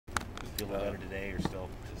feeling better today, or still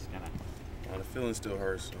just kind of? The feeling still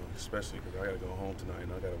hurts, especially because I got to go home tonight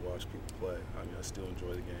and I got to watch people play. I mean, I still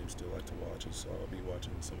enjoy the game, still like to watch it, so I'll be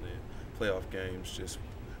watching some of the playoff games, just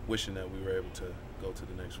wishing that we were able to go to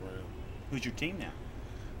the next round. Who's your team now?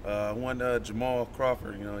 One Jamal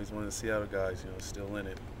Crawford, he's one of the Seattle guys, still in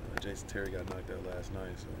it. Jason Terry got knocked out last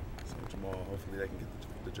night, so Jamal, hopefully they can get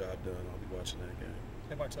the job done. I'll be watching that game.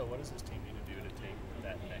 Hey Martell, what does this team need to do to take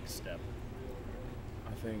that next step?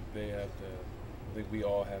 I think we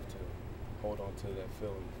all have to hold on to that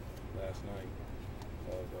feeling last night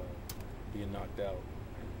of being knocked out,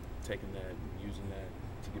 and taking that and using that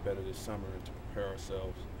to get better this summer and to prepare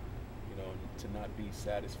ourselves, to not be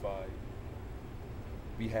satisfied,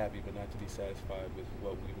 be happy but not to be satisfied with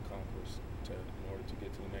what we've accomplished in order to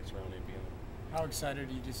get to the next round and beyond. How excited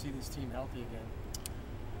are you to see this team healthy again?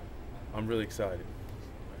 I'm really excited.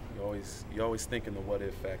 You always think in the what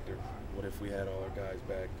if factor. What if we had all our guys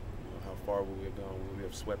back? How far would we have gone? Would we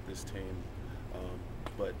have swept this team?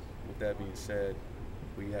 But with that being said,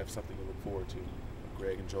 we have something to look forward to.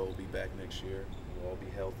 Greg and Joel will be back next year. We'll all be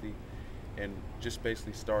healthy, and just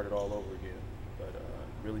basically start it all over again. But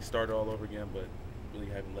really start it all over again, but really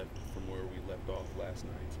haven't left from where we left off last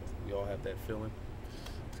night. So we all have that feeling.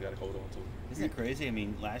 Just got to hold on to it. Isn't it crazy? I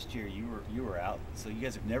mean, last year you were out, so you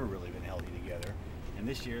guys have never really been healthy together. And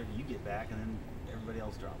this year you get back, and then everybody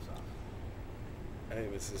else drops off. Hey,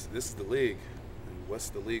 this is the league. And what's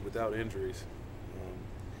the league without injuries?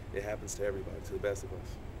 It happens to everybody, to the best of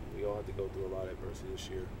us. We all had to go through a lot of adversity this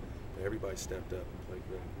year, but everybody stepped up and played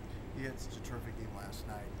great. You had such a terrific game last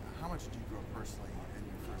night. How much did you grow personally in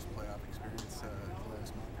your first playoff experience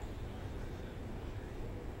last month?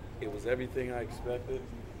 It was everything I expected.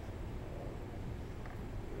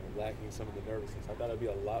 Lacking some of the nervousness. I thought I'd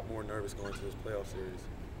be a lot more nervous going to this playoff series,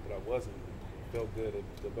 but I wasn't. It felt good.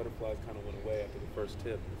 The butterflies kind of went away after the first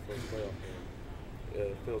tip, the first playoff game.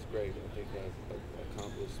 It feels great. I think I've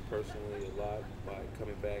accomplished personally a lot by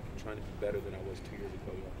coming back and trying to be better than I was 2 years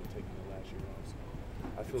ago after taking the last year off. So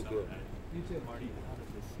I feel good. You too, Marty. How did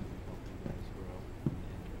this season help you guys grow and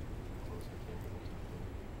closer to your ultimate?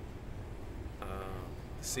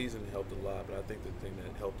 The season helped a lot, but I think the thing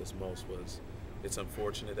that helped us most was, it's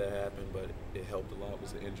unfortunate that happened, but it helped a lot,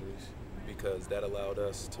 was the injuries, because that allowed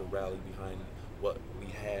us to rally behind what we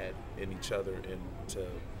had in each other and to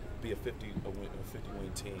be a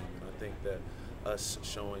 50-win team. And I think that us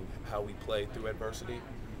showing how we play through adversity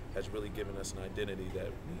has really given us an identity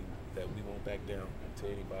that we won't back down to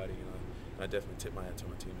anybody. And I definitely tip my hat to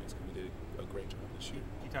my teammates because we did a great job this year.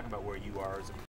 You talk about where you are as a